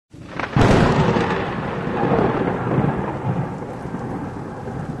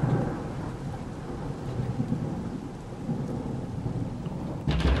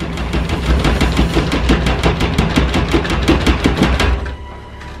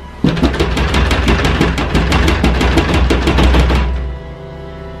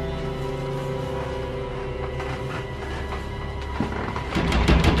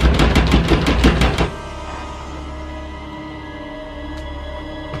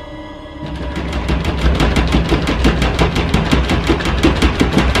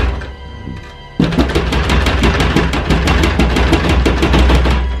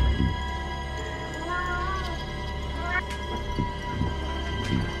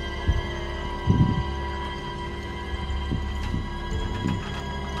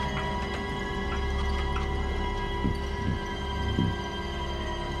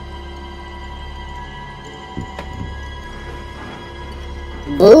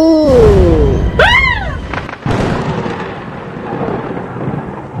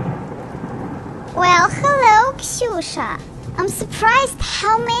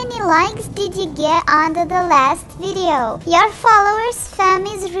on to the last video. Your followers fam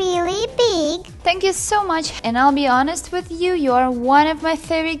is really big. Thank you so much, and I'll be honest with you, you are one of my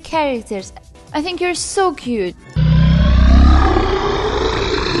favorite characters. I think you're so cute.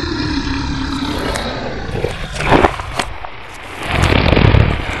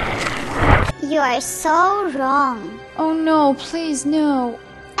 You are so wrong. Oh no, please no.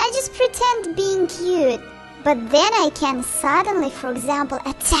 I just pretend being cute, but then I can suddenly, for example,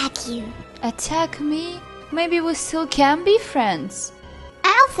 attack you. Attack me? Maybe we still can be friends.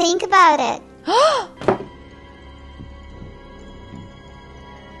 I'll think about it.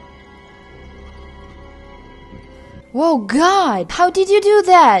 Whoa, God! How did you do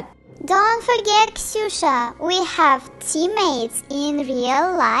that? Don't forget, Ksyusha, we have teammates in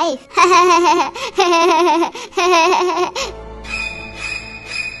real life.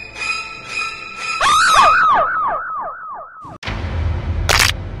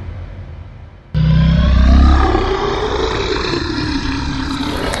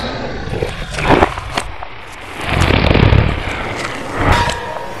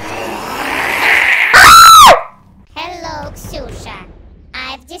 Hello, Ksyusha.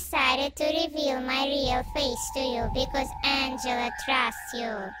 I've decided to reveal my real face to you because Angela trusts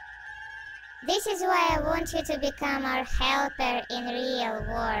you. This is why I want you to become our helper in real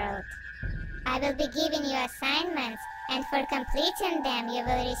world. I will be giving you assignments, and for completing them you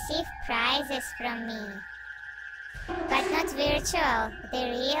will receive prizes from me. But not virtual, the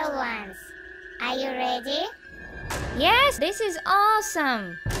real ones. Are you ready? Yes, this is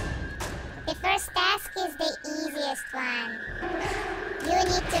awesome! The first task is the easiest one. You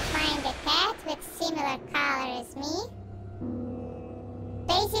need to find a cat with similar color as me.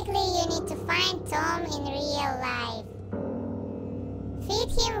 Basically, you need to find Tom in real life.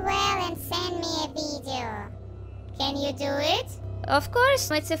 Feed him well and send me a video. Can you do it? Of course,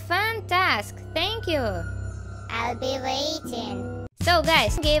 it's a fun task. Thank you. I'll be waiting. So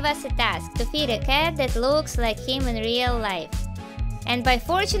guys, gave us a task to feed a cat that looks like him in real life. And by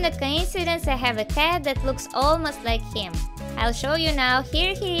fortunate coincidence, I have a cat that looks almost like him. I'll show you now.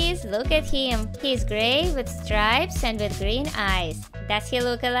 Here he is. Look at him. He's gray with stripes and with green eyes. Does he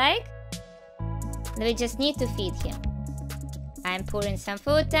look alike? We just need to feed him. I'm pouring some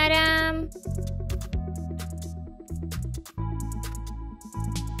food. Ta-da!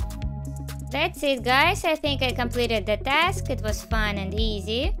 That's it, guys. I think I completed the task. It was fun and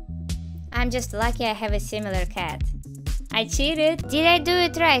easy. I'm just lucky I have a similar cat. I cheated. Did I do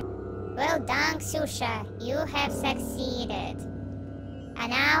it right? Well done, Ksyusha. You have succeeded. And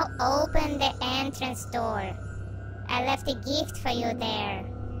now open the entrance door. I left a gift for you there.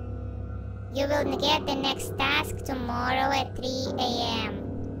 You will get the next task tomorrow at 3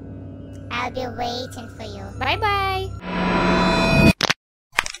 a.m. I'll be waiting for you. Bye-bye.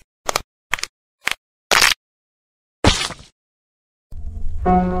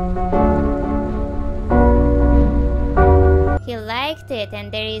 He liked it,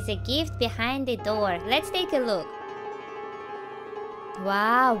 and there is a gift behind the door. Let's take a look.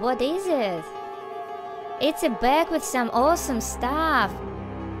 Wow, what is it? It's a bag with some awesome stuff.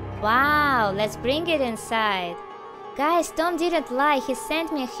 Wow, let's bring it inside. Guys, Tom didn't lie. He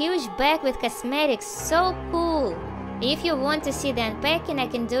sent me a huge bag with cosmetics. So cool. If you want to see the unpacking, I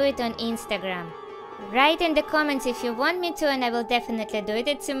can do it on Instagram. Write in the comments if you want me to, and I will definitely do it.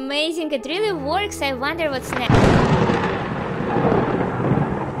 It's amazing. It really works. I wonder what's next.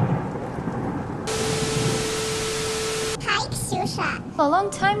 Hi, Ksyusha. A long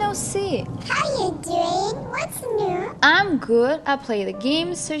time no see. How you doing? What's new? I'm good. I play the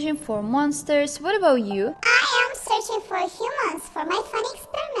game searching for monsters. What about you? I am searching for humans for my fun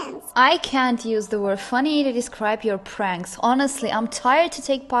experiments. I can't use the word funny to describe your pranks. Honestly, I'm tired to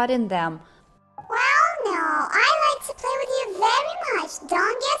take part in them. Well, no, I like to play with you very much.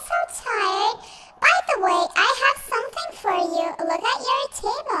 Don't get so tired. By the way, I have something for you. Look at your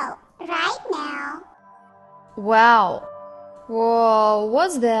table right now. Wow. Whoa,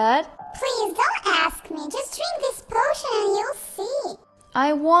 what's that? Please don't ask me. Just drink this potion and you'll see.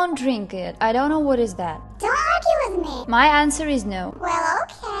 I won't drink it. I don't know what is that. Don't argue with me. My answer is no. Well,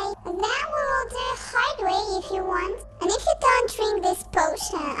 okay. Then we will do it hard way if you want. And if you don't drink this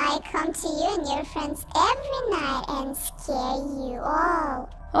potion, I come to you and your friends every night and scare you all.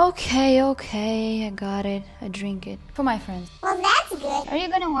 Okay, I got it. I drink it. For my friends. Well, that's good. Are you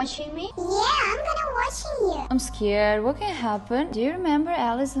gonna watching me? Yeah, I'm gonna watching you. I'm scared. What can happen? Do you remember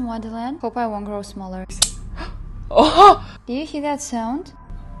Alice in Wonderland? Hope I won't grow smaller. Oh! Do you hear that sound?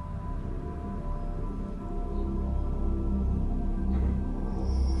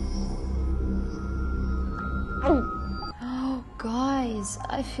 Oh, guys, Guys,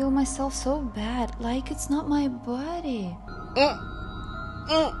 I feel myself so bad, like it's not my body.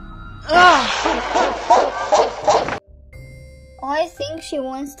 I think she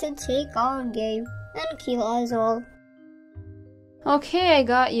wants to take our game and kill us all. Okay, I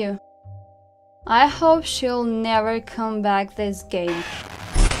got you. I hope she'll never come back this game.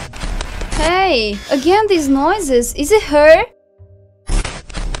 Hey, again these noises. Is it her?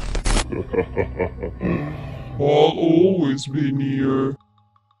 I'll always be near.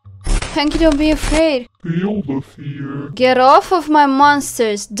 Hanky, don't be afraid. Feel the fear. Get off of my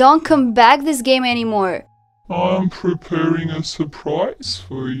monsters. Don't come back this game anymore. I'm preparing a surprise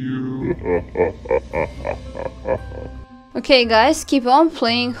for you. Okay guys, keep on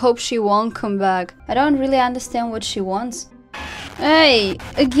playing. Hope she won't come back. I don't really understand what she wants. Hey,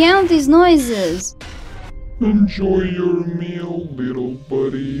 again these noises. Enjoy your meal, little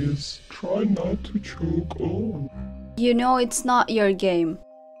buddies. Try not to choke on. You know it's not your game.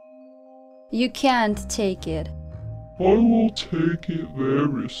 You can't take it. I will take it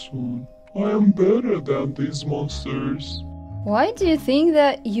very soon. I am better than these monsters. Why do you think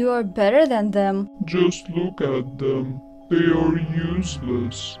that you are better than them? Just look at them. They are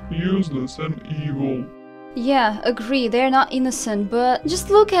useless and evil. Yeah, agree, they're not innocent, but just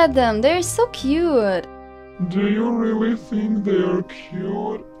look at them, they're so cute. Do you really think they are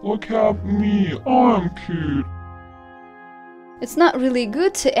cute? Look at me, I'm cute. It's not really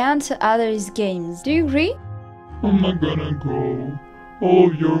good to enter others' games, do you agree? I'm not gonna go. All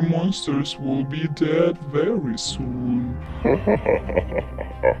of your monsters will be dead very soon.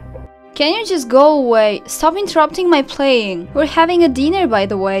 Can you just go away? Stop interrupting my playing. We're having a dinner, by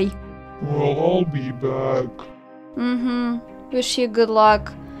the way. Well, I'll be back. Wish you good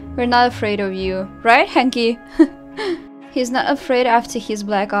luck. We're not afraid of you. Right, Hanky? He's not afraid after his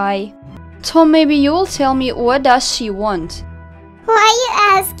black eye. Tom, maybe you will tell me what does she want? Why are you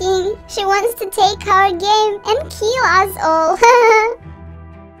asking? She wants to take our game and kill us all.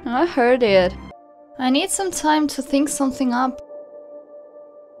 I heard it. I need some time to think something up.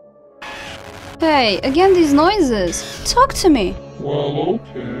 Hey, again these noises. Talk to me. Well,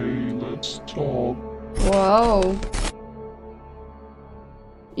 okay, let's talk. Whoa.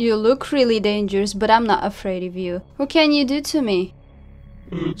 You look really dangerous, but I'm not afraid of you. What can you do to me?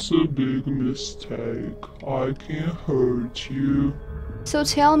 It's a big mistake. I can't hurt you. So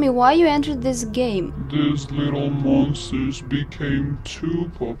tell me why you entered this game. These little monsters became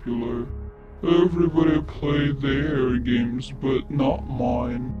too popular. Everybody played their games, but not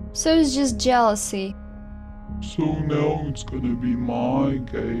mine. So it's just jealousy. So now it's gonna be my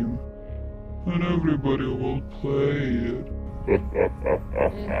game. And everybody will play it.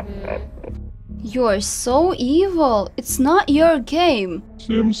 You're so evil. It's not your game.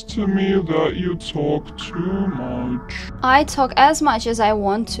 Seems to me that you talk too much. I talk as much as I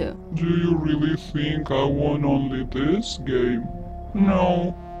want to. Do you really think I want only this game?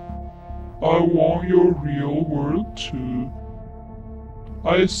 No. I want your real world too.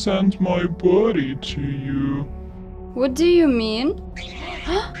 I sent my buddy to you. What do you mean?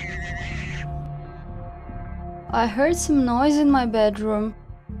 I heard some noise in my bedroom.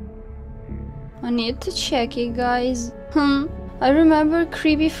 I need to check it, guys. I remember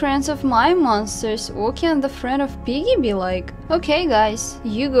creepy friends of my monsters. What can the friend of Piggy be like? Okay, guys,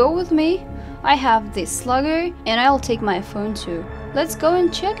 you go with me. I have this slugger, and I'll take my phone too. Let's go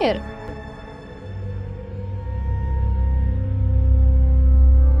and check it.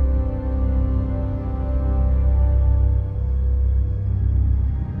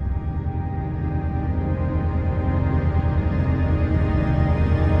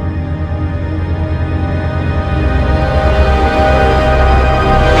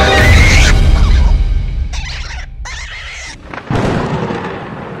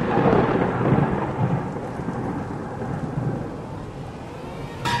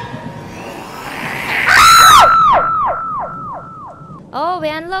 Oh, we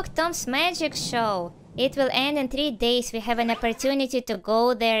unlocked Tom's magic show. It will end in 3 days. We have an opportunity to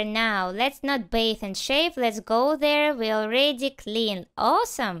go there now. Let's not bathe and shave. Let's go there. We're already clean.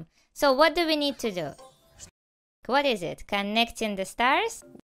 Awesome. So what do we need to do? What is it? Connecting the stars?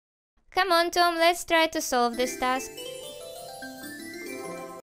 Come on, Tom. Let's try to solve this task.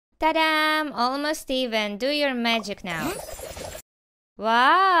 Ta-da! Almost even. Do your magic now.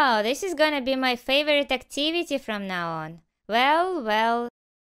 Wow, this is gonna be my favorite activity from now on. Well,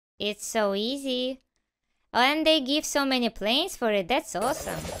 it's so easy. Oh, and they give so many planes for it, that's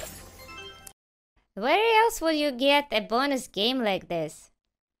awesome. Where else would you get a bonus game like this?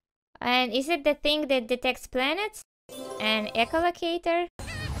 And is it the thing that detects planets? An echolocator?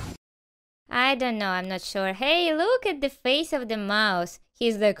 I don't know, I'm not sure. Hey, look at the face of the mouse.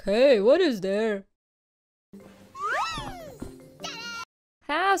 He's like, hey, what is there?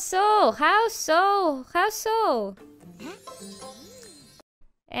 How so? How so? How so?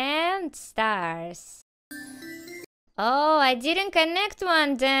 And stars. Oh, I didn't connect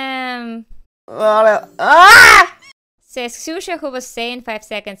one, damn. Says Ksusha, who was saying 5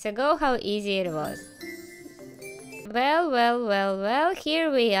 seconds ago how easy it was. Well, here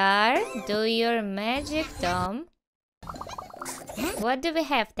we are. Do your magic, Tom. What do we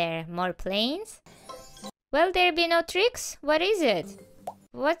have there? More planes? Will there be no tricks? What is it?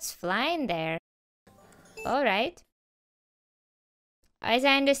 What's flying there? Alright. As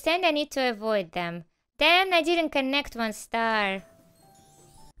I understand, I need to avoid them. Damn, I didn't connect one star.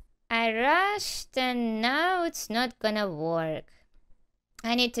 I rushed and now it's not gonna work.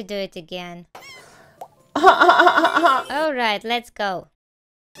 I need to do it again. Alright, let's go.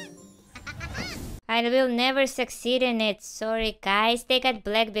 I will never succeed in it. Sorry guys, they got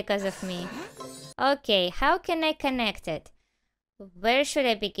black because of me. Okay, how can I connect it? Where should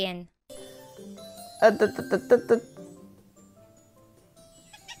I begin?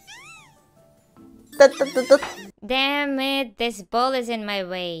 Damn it, this ball is in my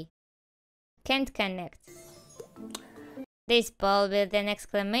way. Can't connect. This ball with an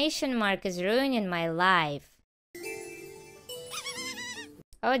exclamation mark is ruining my life.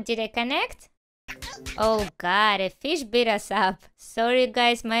 Oh, did I connect? Oh god, a fish beat us up. Sorry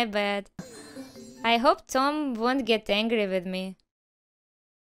guys, my bad. I hope Tom won't get angry with me.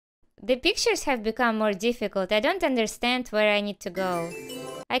 The pictures have become more difficult. I don't understand where I need to go.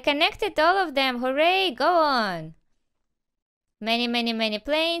 I connected all of them. Hooray, go on. Many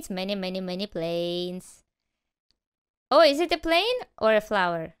planes. Many planes. Oh, is it a plane or a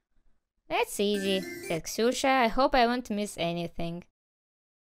flower? That's easy, said Ksusha. I hope I won't miss anything.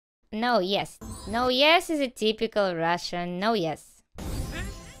 No, yes. No, yes is a typical Russian. No, yes.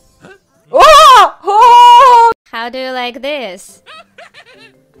 How do you like this?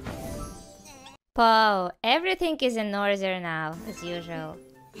 Paul, everything is in order now, as usual.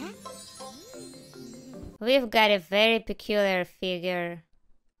 We've got a very peculiar figure,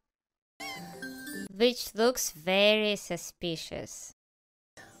 which looks very suspicious.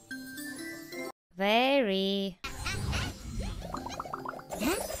 Very.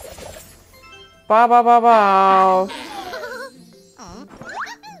 Ba ba ba ba.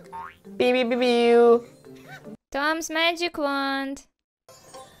 Beep beep beep beep. Tom's magic wand.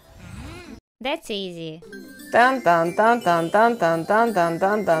 That's easy. Dun dun dun dun dun dun dun dun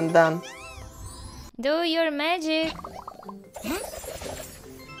dun dun dun. Do your magic.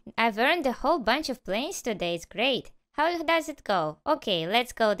 I've earned a whole bunch of planes today. It's great. How does it go? Okay,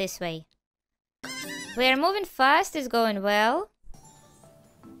 let's go this way. We are moving fast. It's going well.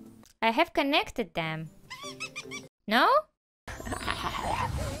 I have connected them. No?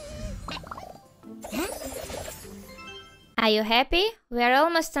 Are you happy? We are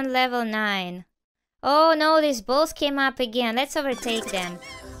almost on level 9. Oh no, these balls came up again. Let's overtake them.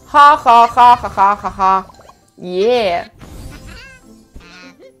 Ha ha ha ha ha ha ha. Yeah.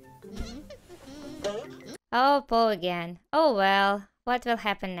 Oh, Poe again. Oh well, what will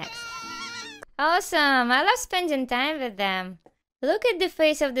happen next? Awesome! I love spending time with them. Look at the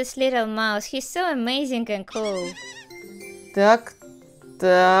face of this little mouse. He's so amazing and cool. Так,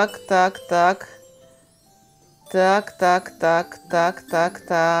 так, так, так. Так, так, так, так, так,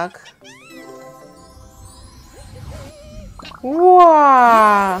 так.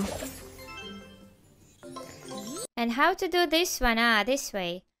 Wow! And how to do this one? Ah, this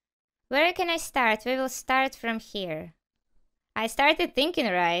way. Where can I start? We will start from here. I started thinking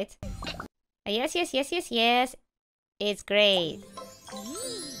right. Yes. It's great.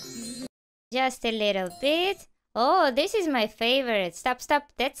 Just a little bit. Oh, this is my favorite. Stop.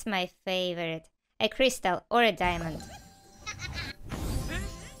 That's my favorite. A crystal or a diamond.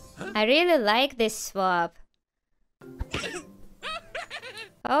 I really like this swap.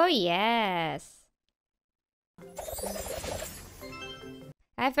 Oh, yes.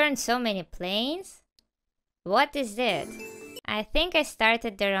 I've earned so many planes. What is it? I think I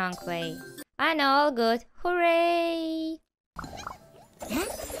started the wrong way. I know, all good. Hooray!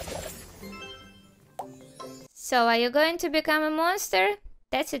 So, are you going to become a monster?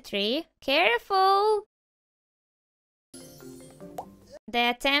 That's a tree. Careful! The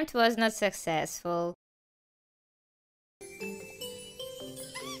attempt was not successful.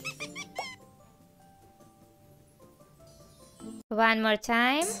 One more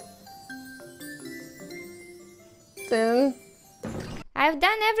time. Then I've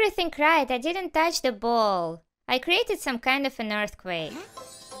done everything right. I didn't touch the ball. I created some kind of an earthquake.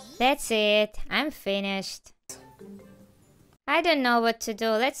 That's it. I'm finished. I don't know what to do.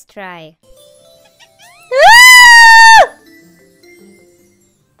 Let's try.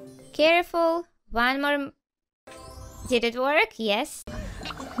 Careful. One more. Did it work? Yes.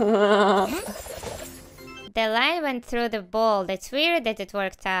 The line went through the ball. That's weird that it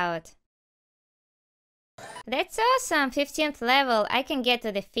worked out. That's awesome. 15th level. I can get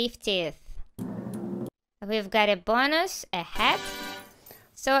to the 50th. We've got a bonus, a hat.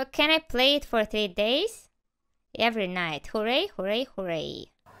 So can I play it for 3 days? Every night. Hooray, hooray, hooray.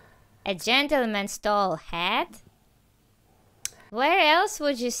 A gentleman's tall hat? Where else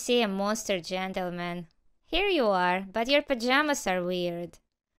would you see a monster gentleman? Here you are, but your pajamas are weird.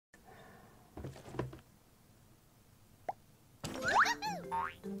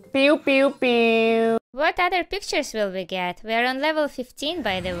 Pew pew pew. What other pictures will we get? We are on level 15,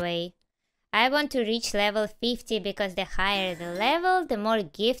 by the way. I want to reach level 50 because the higher the level, the more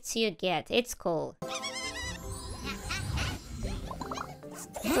gifts you get. It's cool.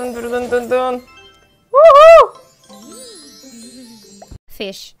 Dun dun dun dun dun. Woohoo!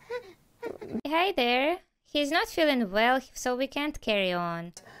 Fish. Hi there. He's not feeling well, so we can't carry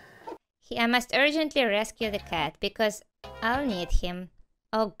on. I must urgently rescue the cat because I'll need him.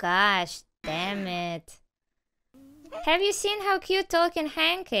 Oh gosh, damn it. Have you seen how cute Talking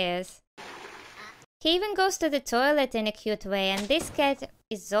Hank is? He even goes to the toilet in a cute way, and this cat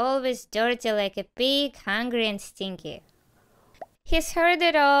is always dirty like a pig, hungry and stinky. He's heard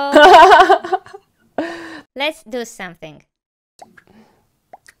it all. Let's do something.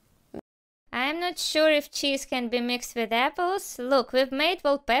 I'm not sure if cheese can be mixed with apples. Look, we've made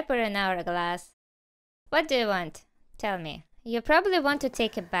wallpaper in our glass. What do you want? Tell me. You probably want to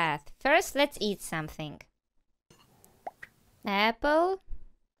take a bath. First, let's eat something. Apple,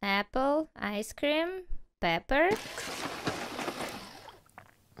 apple, ice cream, pepper.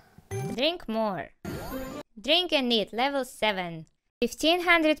 Drink more. Drink and eat, level 7.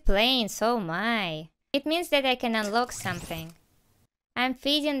 1500 planes, oh my. It means that I can unlock something. I'm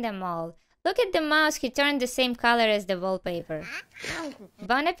feeding them all. Look at the mouse, he turned the same color as the wallpaper.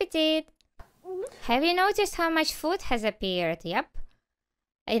 Bon appetit! Have you noticed how much food has appeared? Yep.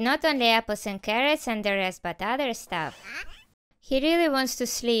 And not only apples and carrots and the rest, but other stuff. He really wants to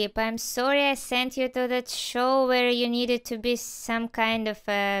sleep. I'm sorry I sent you to that show where you needed to be some kind of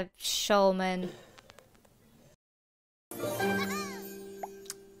a showman.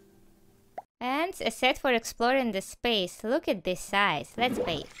 And a set for exploring the space. Look at this size. Let's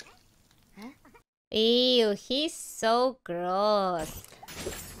bathe. Ew, he's so gross.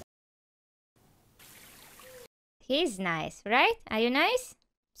 He's nice, right? Are you nice?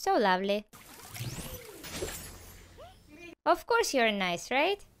 So lovely. Of course you're nice,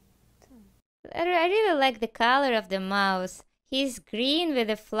 right? I really like the color of the mouse. He's green with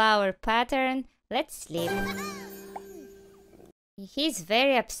a flower pattern. Let's sleep. He's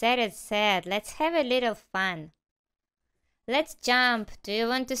very upset and sad. Let's have a little fun. Let's jump. Do you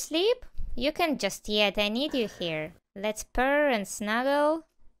want to sleep? You can't just yet. I need you here. Let's purr and snuggle.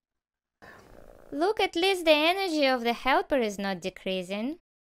 Look, at least the energy of the helper is not decreasing.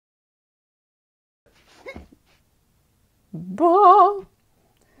 Bah.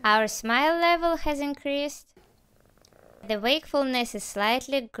 Our smile level has increased. The wakefulness is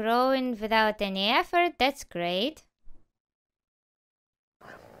slightly growing without any effort. That's great.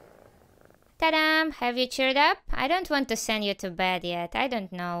 Ta-da! Have you cheered up? I don't want to send you to bed yet. I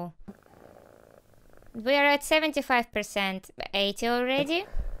don't know. We are at 75%. 80 already?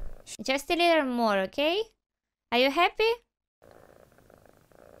 Just a little more, okay? Are you happy?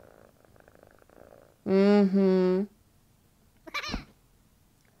 Mm-hmm.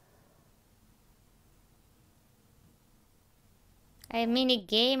 A mini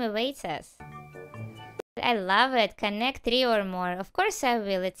game awaits us. I love it. Connect 3 or more. Of course I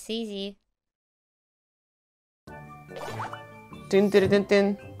will. It's easy. Tin tin tin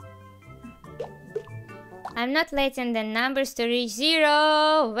tin. I'm not letting the numbers to reach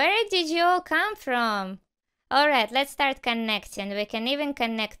 0. Where did you all come from? Alright, let's start connecting. We can even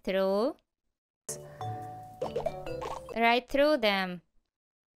connect through. Right through them.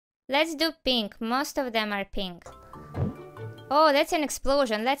 Let's do pink. Most of them are pink. Oh, that's an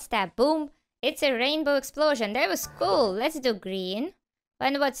explosion. Let's tap. Boom. It's a rainbow explosion. That was cool. Let's do green.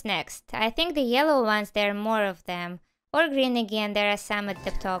 And what's next? I think the yellow ones, there are more of them. Or green again. There are some at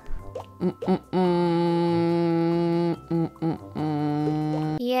the top.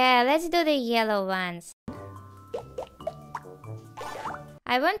 Yeah, let's do the yellow ones.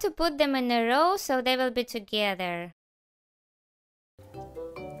 I want to put them in a row so they will be together.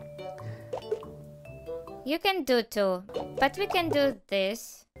 You can do 2, but we can do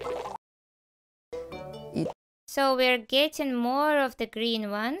this. So we're getting more of the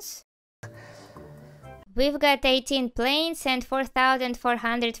green ones. We've got 18 planes and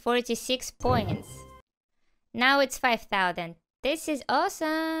 4,446 points. Now it's 5,000. This is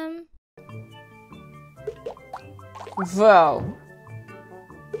awesome! Wow.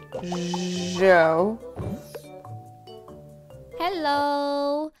 Joe.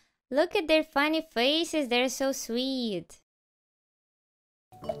 Hello! Look at their funny faces, they're so sweet.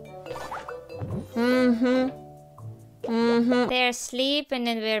 They're sleeping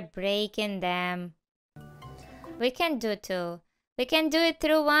and we're breaking them. We can do two. We can do it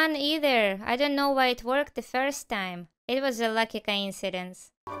through one either. I don't know why it worked the first time. It was a lucky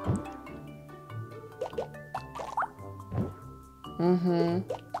coincidence.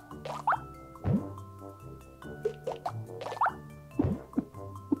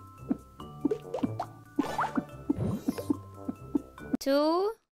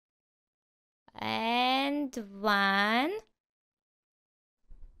 Two and one.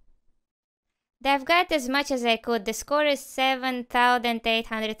 I've got as much as I could. The score is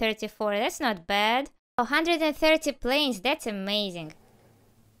 7,834. That's not bad. 130 planes. That's amazing.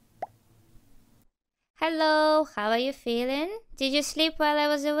 Hello, how are you feeling? Did you sleep while I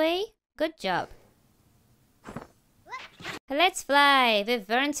was away? Good job. Let's fly. We've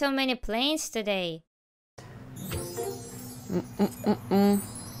earned so many planes today.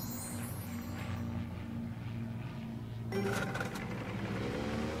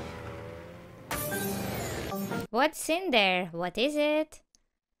 What's in there? What is it?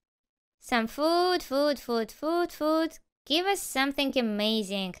 Some food. Give us something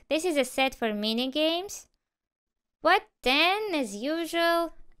amazing. This is a set for mini-games. What, 10 as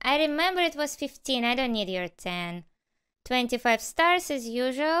usual? I remember it was 15. I don't need your 10. 25 stars as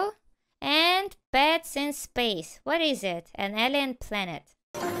usual. And pets in space. What is it? An alien planet.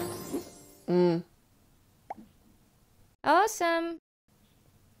 Awesome.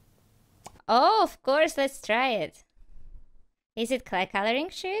 Oh, of course, let's try it. Is it coloring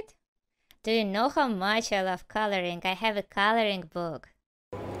sheet? Do you know how much I love coloring? I have a coloring book.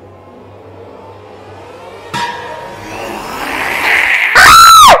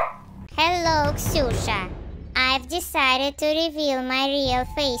 Hello, Ksusha. I've decided to reveal my real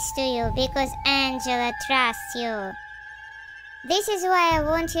face to you because Angela trusts you. This is why I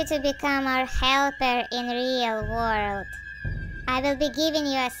want you to become our helper in real world. I will be giving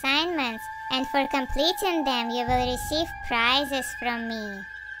you assignments, and for completing them you will receive prizes from me.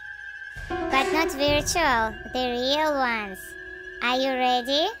 But not virtual, the real ones. Are you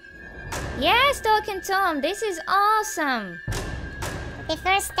ready? Yes, Talking Tom, this is awesome! The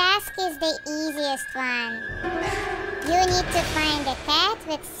first task is the easiest one. You need to find a cat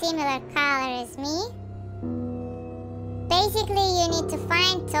with similar color as me. Basically, you need to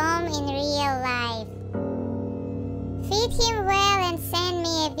find Tom in real life. Feed him well and send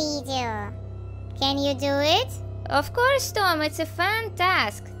me a video. Can you do it? Of course, Tom, it's a fun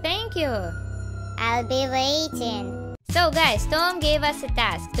task. Thank you. I'll be waiting. So guys, Tom gave us a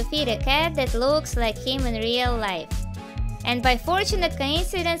task to feed a cat that looks like him in real life. And by fortunate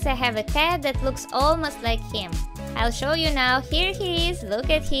coincidence, I have a cat that looks almost like him. I'll show you now. Here he is. Look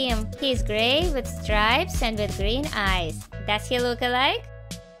at him. He's gray with stripes and with green eyes. Does he look alike?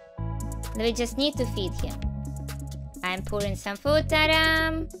 We just need to feed him. I'm pouring some food,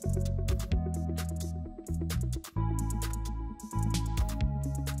 ta-dam!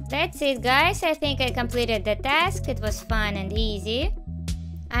 That's it, guys. I think I completed the task. It was fun and easy.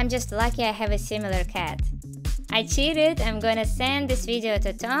 I'm just lucky I have a similar cat. I cheated. I'm gonna send this video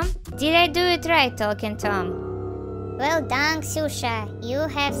to Tom. Did I do it right, Talking Tom? Well done, Ksusha. You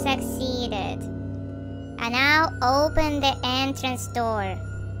have succeeded. And now open the entrance door.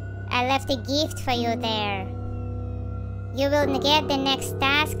 I left a gift for you there. You will get the next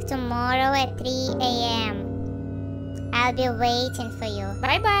task tomorrow at 3 a.m. I'll be waiting for you.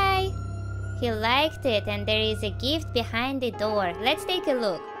 Bye-bye! He liked it and there is a gift behind the door. Let's take a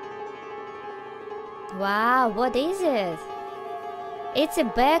look. Wow, what is it? It's a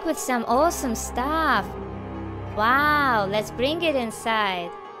bag with some awesome stuff. Wow, let's bring it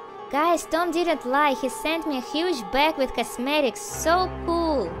inside. Guys, Tom didn't lie. He sent me a huge bag with cosmetics. So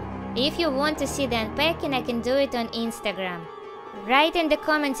cool! If you want to see the unpacking, I can do it on Instagram. Write in the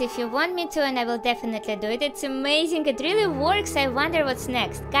comments if you want me to and I will definitely do it. It's amazing, it really works. I wonder what's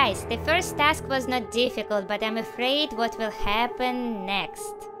next. Guys, the first task was not difficult, but I'm afraid what will happen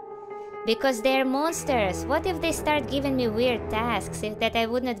next. Because they're monsters. What if they start giving me weird tasks that I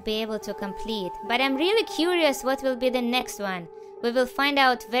would not be able to complete? But I'm really curious what will be the next one. We will find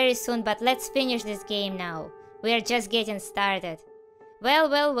out very soon, but let's finish this game now. We are just getting started. Well,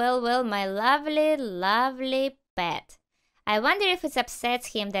 my lovely pet. I wonder if it upsets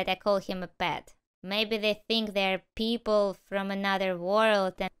him that I call him a pet. Maybe they think they're people from another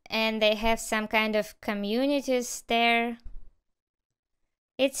world and they have some kind of communities there.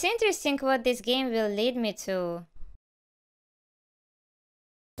 It's interesting what this game will lead me to.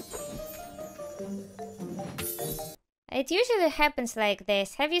 It usually happens like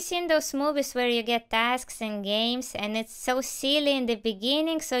this. Have you seen those movies where you get tasks and games and it's so silly in the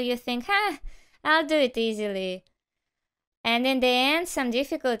beginning, so you think, I'll do it easily. And in the end, some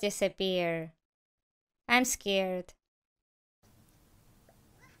difficulties appear. I'm scared.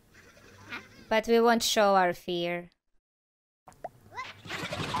 But we won't show our fear.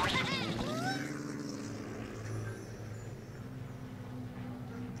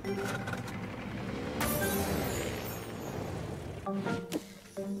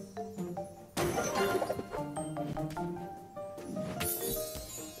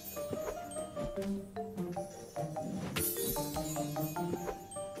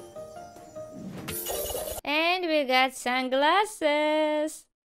 And we got sunglasses.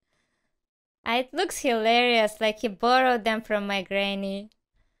 It looks hilarious, like he borrowed them from my granny.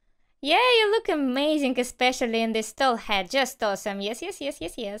 Yeah, you look amazing, especially in this tall hat. Just awesome. Yes, yes, yes,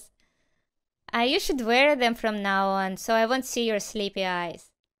 yes, yes. You should wear them from now on, so I won't see your sleepy eyes.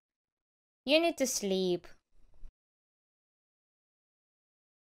 You need to sleep.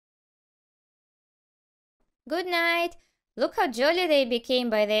 Good night. Look how jolly they became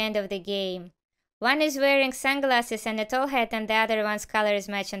by the end of the game. One is wearing sunglasses and a tall hat and the other one's color is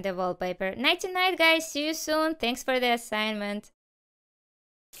matching the wallpaper. Night-night, guys. See you soon. Thanks for the assignment.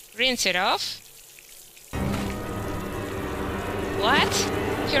 Rinse it off. What?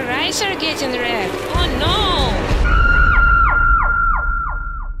 Your eyes are getting red. Oh no!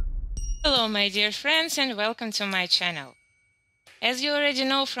 Hello my dear friends and welcome to my channel. As you already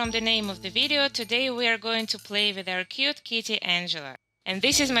know from the name of the video, today we are going to play with our cute kitty Angela. And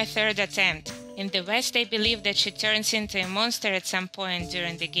this is my third attempt. In the West they believe that she turns into a monster at some point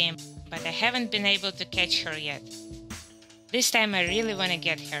during the game, but I haven't been able to catch her yet. This time I really want to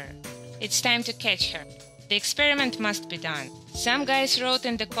get her. It's time to catch her. The experiment must be done. Some guys wrote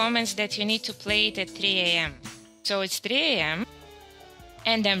in the comments that you need to play it at 3 AM. So it's 3 AM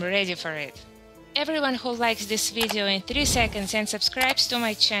and I'm ready for it. Everyone who likes this video in 3 seconds and subscribes to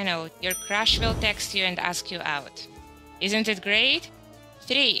my channel, your crush will text you and ask you out. Isn't it great?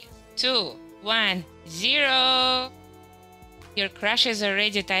 3, 2, 1, 0. Your crush is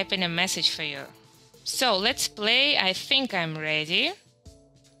already typing a message for you. So let's play. I think I'm ready.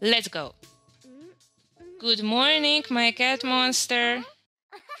 Let's go. Good morning, my cat monster.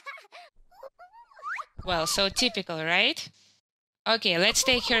 Well, so typical, right? Okay, let's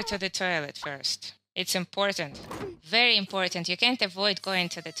take her to the toilet first. It's important. Very important. You can't avoid going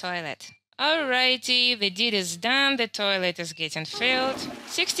to the toilet. Alrighty, the deed is done. The toilet is getting filled.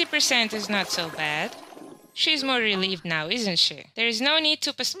 60% is not so bad. She's more relieved now, isn't she? There is no need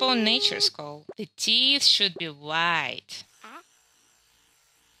to postpone nature's call. The teeth should be white.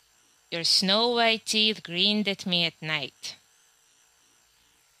 Your snow white teeth grinned at me at night.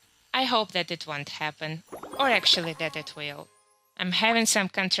 I hope that it won't happen. Or actually that it will. I'm having some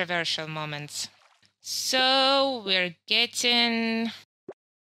controversial moments. So we're getting...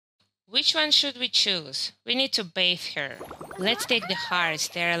 Which one should we choose? We need to bathe her. Let's take the hearts.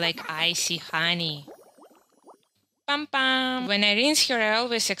 They're like icy honey. Pam pam. When I rinse her, I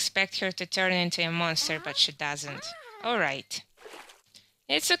always expect her to turn into a monster, but she doesn't. Alright.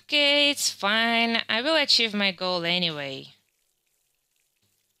 It's okay, it's fine. I will achieve my goal anyway.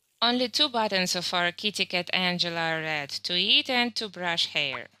 Only 2 buttons of our kitty cat Angela are red, to eat and to brush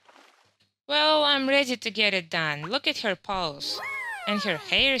hair. Well, I'm ready to get it done. Look at her paws. And her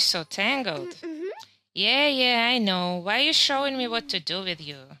hair is so tangled. Yeah, I know. Why are you showing me what to do with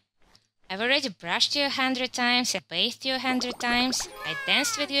you? I've already brushed you 100 times, I bathed you 100 times, I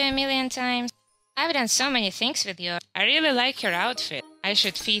danced with you 1,000,000 times. I've done so many things with you. I really like your outfit. I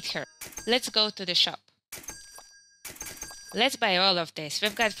should feed her. Let's go to the shop. Let's buy all of this.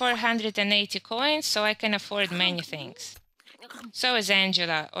 We've got 480 coins, so I can afford many things. So is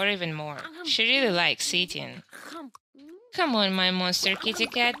Angela, or even more. She really likes eating. Come on, my monster kitty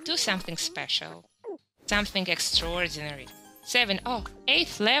cat, do something special. Something extraordinary.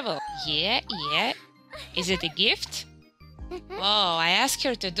 8th level. Yeah. Is it a gift? Whoa, I asked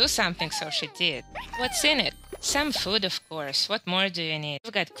her to do something, so she did. What's in it? Some food, of course. What more do you need?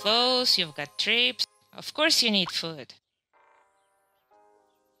 You've got clothes, you've got trips. Of course you need food.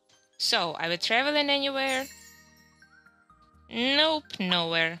 So, are we traveling anywhere? Nope,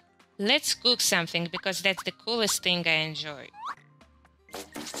 nowhere. Let's cook something because that's the coolest thing I enjoy.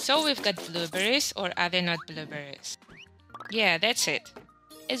 So we've got blueberries, or are they not blueberries? Yeah, that's it.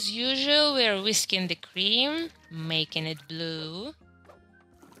 As usual, we're whisking the cream, making it blue.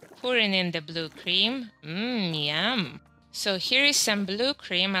 Pouring in the blue cream. Yum! So here is some blue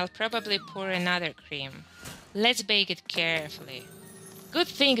cream. I'll probably pour another cream. Let's bake it carefully. Good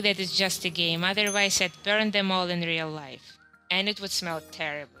thing that it's just a game, otherwise I'd burn them all in real life. And it would smell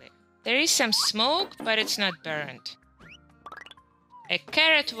terribly. There is some smoke, but it's not burnt. A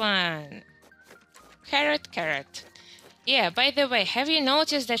carrot one! Carrot, carrot. Yeah, by the way, have you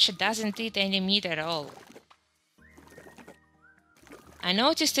noticed that she doesn't eat any meat at all? I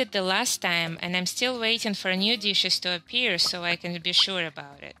noticed it the last time, and I'm still waiting for new dishes to appear so I can be sure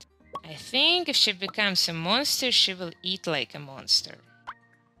about it. I think if she becomes a monster, she will eat like a monster.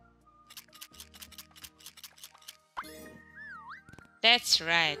 That's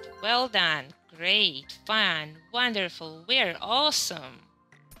right. Well done. Great. Fun. Wonderful. We're awesome.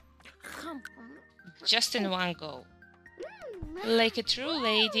 Just in one go. Like a true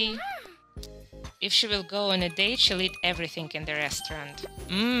lady. If she will go on a date, she'll eat everything in the restaurant.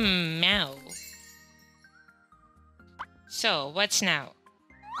 Meow. So, what's now?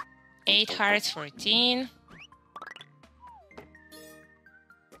 8 hearts, 14.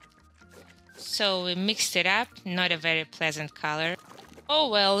 So we mixed it up, not a very pleasant color. Oh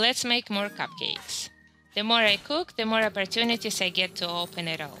well, let's make more cupcakes. The more I cook, the more opportunities I get to open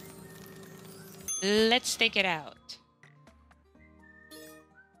it all. Let's take it out.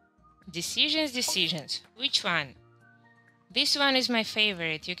 Decisions, decisions. Which one? This one is my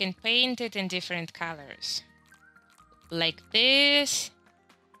favorite. You can paint it in different colors. Like this.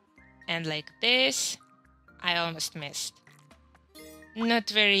 And like this. I almost missed. Not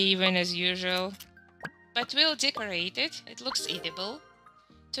very even as usual. But we'll decorate it. It looks edible.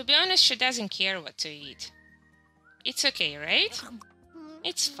 To be honest, she doesn't care what to eat. It's okay, right?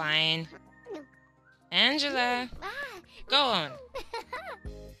 It's fine. Angela, go on.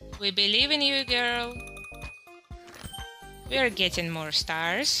 We believe in you, girl. We are getting more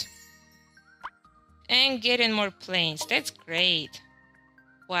stars. And getting more planes. That's great.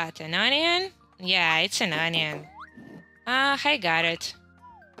 What, an onion? Yeah, it's an onion. I got it.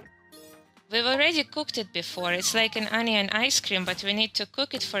 We've already cooked it before. It's like an onion ice cream, but we need to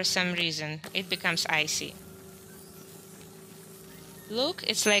cook it for some reason. It becomes icy. Look,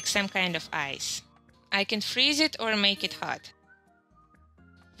 it's like some kind of ice. I can freeze it or make it hot.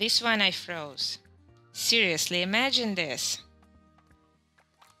 This one I froze. Seriously, imagine this.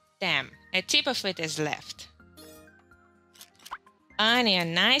 Damn, a tip of it is left.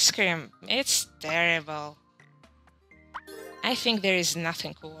 Onion ice cream, it's terrible. I think there is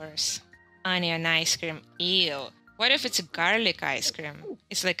nothing worse. Onion ice cream, ew. What if it's a garlic ice cream?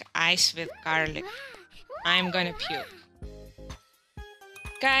 It's like ice with garlic. I'm gonna puke.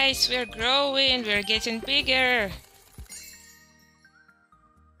 Guys, we're growing, we're getting bigger.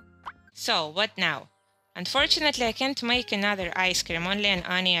 So, what now? Unfortunately, I can't make another ice cream, only an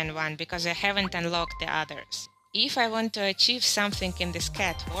onion one, because I haven't unlocked the others. If I want to achieve something in this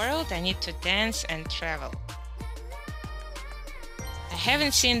cat world, I need to dance and travel. I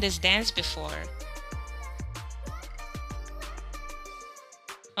haven't seen this dance before.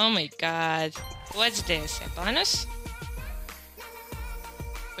 Oh my god. What's this? A bonus?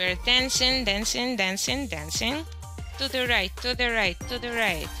 We're dancing, dancing, dancing, dancing. To the right, to the right, to the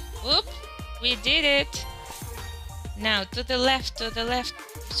right. Whoop! We did it! Now to the left, to the left.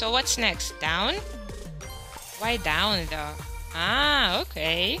 So what's next? Down? Why down though? Ah,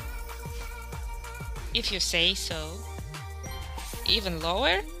 okay. If you say so. Even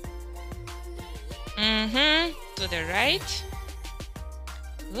lower? To the right?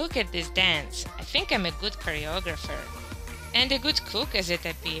 Look at this dance. I think I'm a good choreographer. And a good cook as it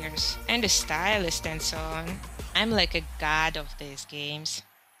appears. And a stylist and so on. I'm like a god of these games.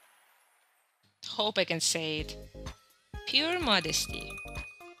 Hope I can say it. Pure modesty.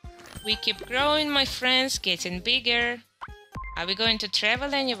 We keep growing, my friends, getting bigger. Are we going to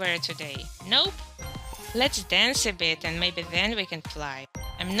travel anywhere today? Nope. Let's dance a bit and maybe then we can fly.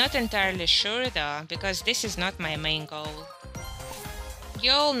 I'm not entirely sure though, because this is not my main goal.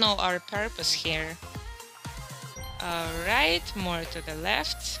 You all know our purpose here. Alright, more to the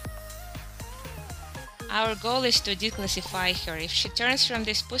left. Our goal is to declassify her. If she turns from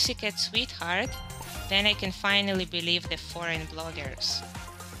this pussycat sweetheart, then I can finally believe the foreign bloggers.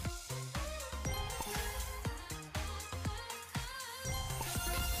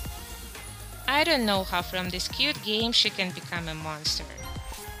 I don't know how from this cute game she can become a monster.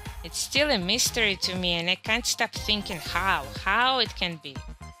 It's still a mystery to me and I can't stop thinking how it can be.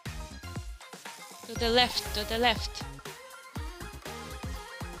 To the left, to the left.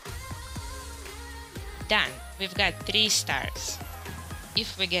 Done. We've got 3 stars.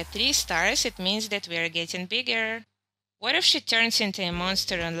 If we get 3 stars, it means that we are getting bigger. What if she turns into a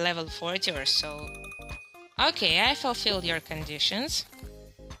monster on level 40 or so? Okay, I fulfilled your conditions.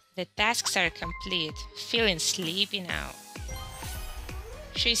 The tasks are complete. Feeling sleepy now.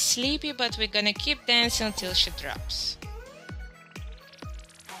 She's sleepy, but we're gonna keep dancing until she drops.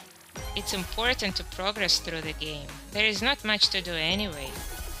 It's important to progress through the game. There is not much to do anyway.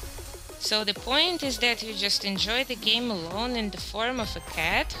 So the point is that you just enjoy the game alone in the form of a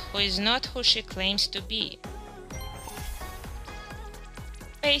cat who is not who she claims to be.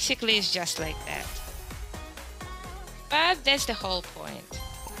 Basically, it's just like that. But that's the whole point.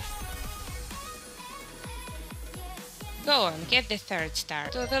 Go on, get the 3rd star.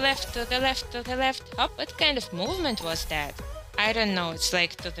 To the left, to the left, to the left. Oh, what kind of movement was that? I don't know, it's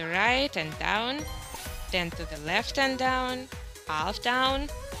like to the right and down, then to the left and down, half down.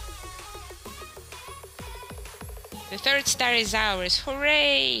 The 3rd star is ours,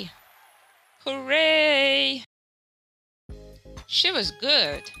 hooray! Hooray! She was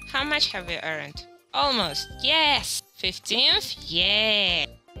good. How much have we earned? Almost, yes! 15th? Yeah!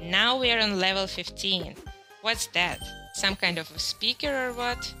 Now we are on level 15. What's that? Some kind of a speaker or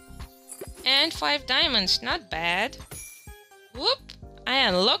what? And 5 diamonds, not bad. Whoop! I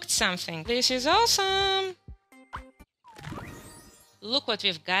unlocked something. This is awesome! Look what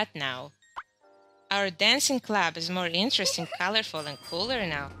we've got now. Our dancing club is more interesting, colorful and cooler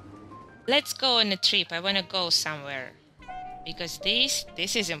now. Let's go on a trip. I wanna go somewhere. Because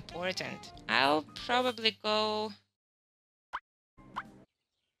this is important. I'll probably go...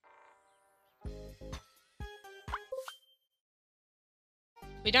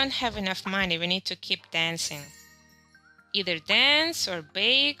 We don't have enough money, we need to keep dancing. Either dance or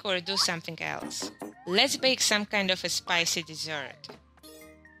bake or do something else. Let's bake some kind of a spicy dessert.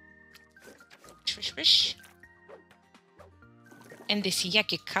 Swish, swish. And this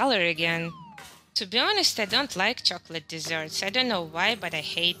yucky color again. To be honest, I don't like chocolate desserts. I don't know why, but I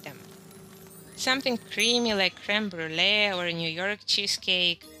hate them. Something creamy like creme brulee or New York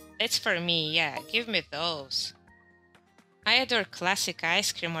cheesecake. That's for me, yeah, give me those. I adore classic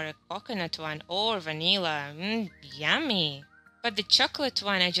ice cream or a coconut one or vanilla. Yummy! But the chocolate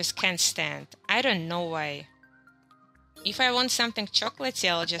one I just can't stand. I don't know why. If I want something chocolatey,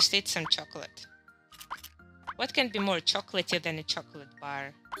 I'll just eat some chocolate. What can be more chocolatey than a chocolate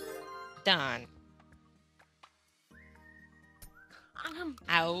bar? Done.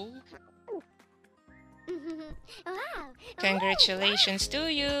 Ow. Wow. Congratulations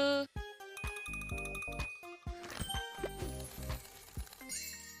to you!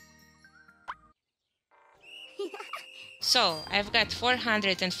 So, I've got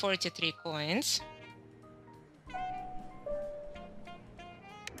 443 coins.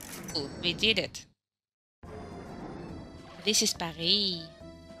 Ooh, we did it. This is Paris.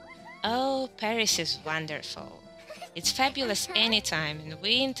 Oh, Paris is wonderful. It's fabulous anytime, in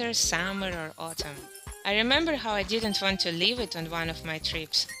winter, summer or autumn. I remember how I didn't want to leave it on one of my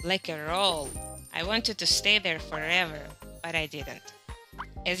trips, like a roll. I wanted to stay there forever, but I didn't.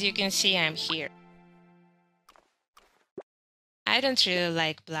 As you can see, I'm here. I don't really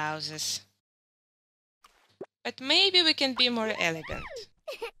like blouses. But maybe we can be more elegant.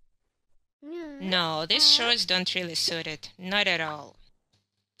 No, these shorts don't really suit it, not at all.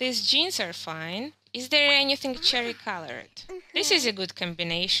 These jeans are fine. Is there anything cherry colored? This is a good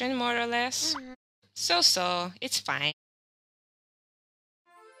combination, more or less. So, it's fine.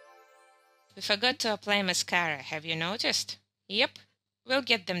 We forgot to apply mascara, have you noticed? Yep, we'll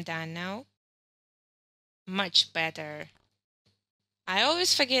get them done now. Much better. I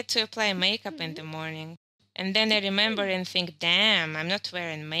always forget to apply makeup in the morning. And then I remember and think, damn, I'm not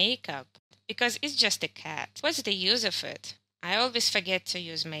wearing makeup. Because it's just a cat. What's the use of it? I always forget to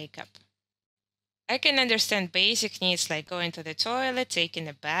use makeup. I can understand basic needs like going to the toilet, taking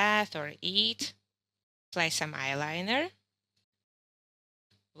a bath, or eat. Apply some eyeliner.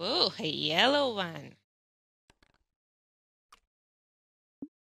 Ooh, a yellow one.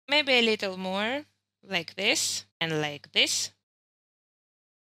 Maybe a little more, like this, and like this.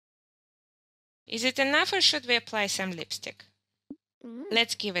 Is it enough or should we apply some lipstick?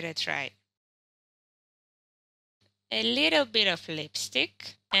 Let's give it a try. A little bit of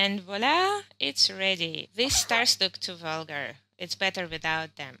lipstick, and voila, it's ready. These stars look too vulgar. It's better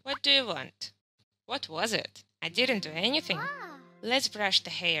without them. What do you want? What was it? I didn't do anything. Let's brush the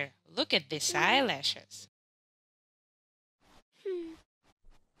hair. Look at these eyelashes.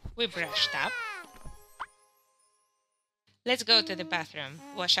 We brushed up. Let's go to the bathroom.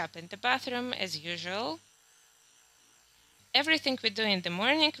 Wash up in the bathroom as usual. Everything we do in the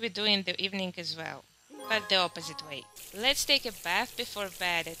morning, we do in the evening as well. but the opposite way. Let's take a bath before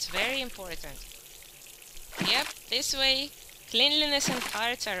bed, it's very important. Yep, this way. Cleanliness and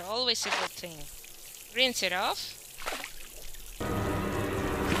farts are always a good thing. Rinse it off.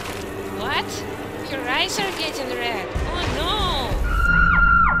 What? Your eyes are getting red. Oh no!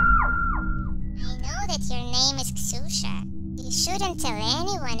 I know that your name is Ksusha. You shouldn't tell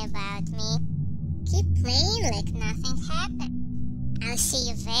anyone about me. Keep playing like nothing happened. I'll see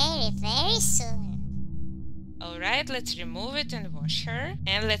you very, very soon. Alright, let's remove it and wash her.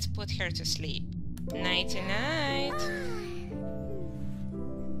 And let's put her to sleep. Nighty-night.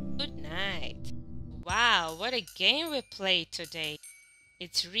 Good night. Wow, what a game we played today.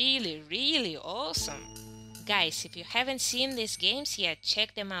 It's really, really awesome. Guys, if you haven't seen these games yet,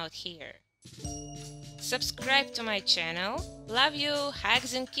 check them out here. Subscribe to my channel. Love you.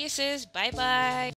 Hugs and kisses. Bye bye.